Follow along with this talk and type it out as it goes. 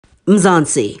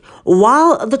Mzansi.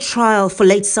 While the trial for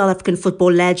late South African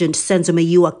football legend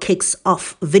Senzo kicks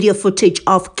off, video footage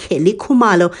of Kelly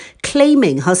Khumalo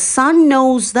claiming her son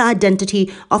knows the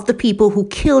identity of the people who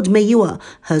killed Meyiwa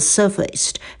has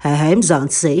surfaced. Hey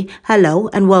Mzansi, hello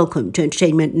and welcome to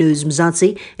Entertainment News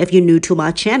Mzansi. If you're new to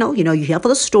my channel, you know you're here for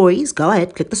the stories, go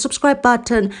ahead, click the subscribe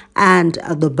button and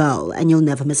the bell and you'll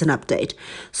never miss an update.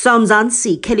 So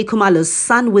Mzansi, Kelly Khumalo's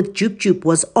son with Jup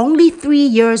was only 3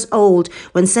 years old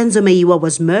when Senzo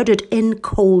was murdered in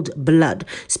cold blood.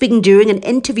 Speaking during an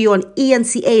interview on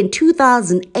ENCA in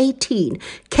 2018,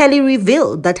 Kelly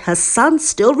revealed that her son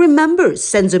still remembers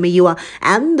Senzo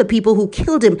and the people who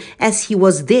killed him as he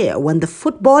was there when the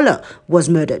footballer was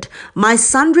murdered. My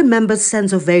son remembers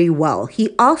Senzo very well.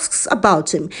 He asks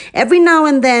about him. Every now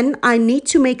and then, I need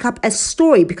to make up a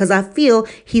story because I feel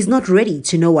he's not ready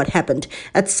to know what happened.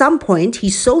 At some point, he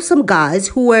saw some guys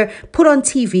who were put on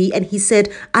TV and he said,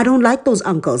 I don't like those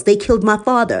uncles. They killed my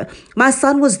father. My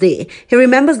son was there. He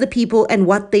remembers the people and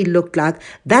what they looked like.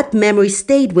 That memory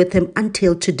stayed with him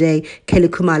until today, Kelly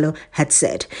Khumalo had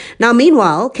said. Now,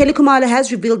 meanwhile, Kelly Khumalo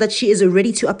has revealed that she is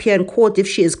ready to appear in court if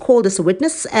she is called as a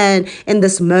witness and in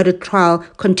this murder trial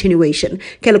continuation.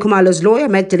 Kelly Khumalo's lawyer,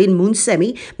 Magdalene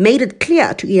Munsemi, made it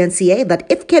clear to ENCA that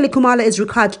if Kelly Khumalo is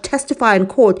required to testify in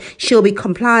court, she'll be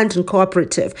compliant and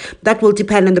cooperative. That will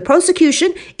depend on the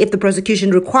prosecution. If the prosecution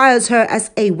requires her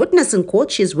as a witness in court,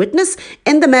 she is witness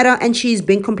in the matter and she's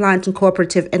being compliant and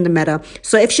cooperative in the matter.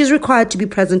 So if she's required to be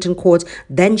present in court,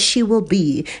 then she will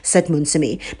be, said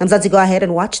Munsemi. Namzansi, go ahead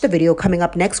and watch the video coming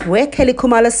up next where Kelly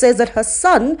Khumalo says that her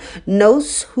son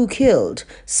knows who killed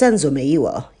Senzo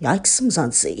Meyiwa. Yikes,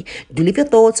 Mzansi. Do leave your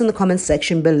thoughts in the comment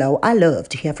section below. I love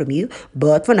to hear from you.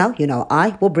 But for now, you know,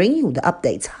 I will bring you the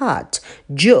updates hot,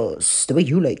 just the way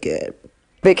you like it.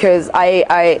 Because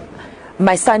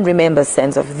my son remembers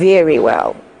Senzo very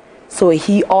well. So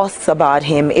he asks about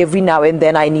him every now and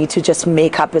then. I need to just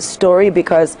make up a story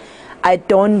because I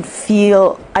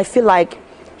feel like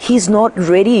he's not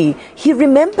ready. He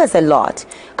remembers a lot.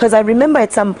 Because I remember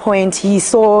at some point he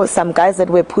saw some guys that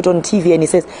were put on TV and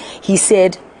he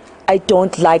said, I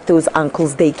don't like those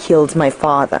uncles, they killed my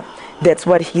father. That's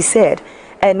what he said.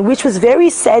 And which was very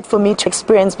sad for me to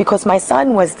experience because my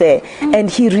son was there and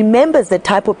he remembers the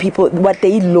type of people, what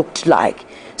they looked like.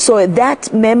 So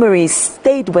that memory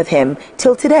stayed with him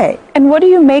till today. And what do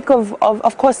you make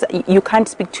of course, you can't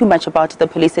speak too much about the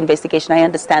police investigation. I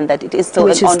understand that it is still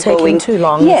an ongoing... Which is taking too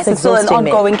long. Yes, it's still an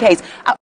ongoing case.